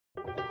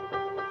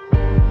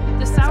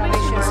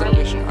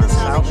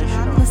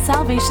The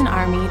Salvation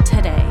Army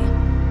today.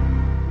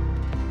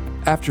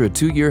 After a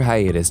 2-year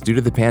hiatus due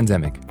to the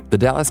pandemic, the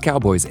Dallas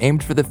Cowboys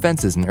aimed for the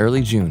fences in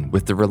early June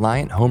with the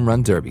Reliant Home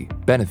Run Derby,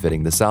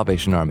 benefiting the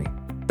Salvation Army.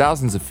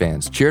 Thousands of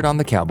fans cheered on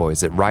the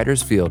Cowboys at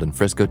Riders Field in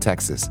Frisco,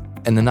 Texas,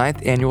 and the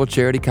 9th annual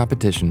charity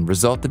competition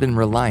resulted in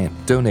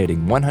Reliant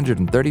donating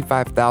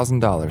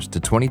 $135,000 to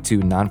 22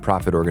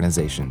 nonprofit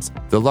organizations,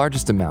 the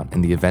largest amount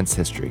in the event's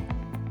history.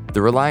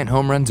 The Reliant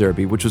Home Run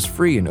Derby, which was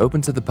free and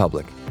open to the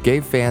public,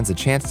 gave fans a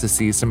chance to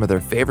see some of their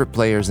favorite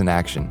players in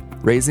action,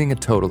 raising a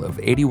total of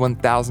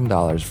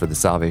 $81,000 for the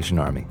Salvation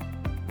Army.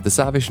 The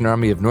Salvation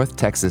Army of North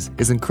Texas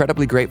is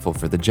incredibly grateful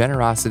for the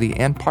generosity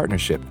and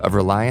partnership of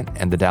Reliant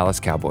and the Dallas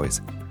Cowboys,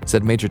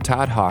 said Major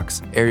Todd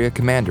Hawks, area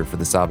commander for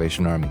the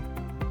Salvation Army.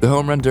 The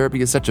Home Run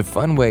Derby is such a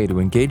fun way to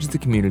engage the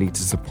community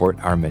to support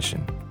our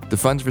mission. The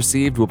funds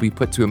received will be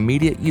put to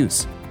immediate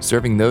use,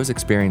 serving those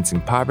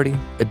experiencing poverty,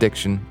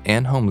 addiction,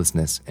 and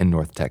homelessness in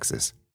North Texas.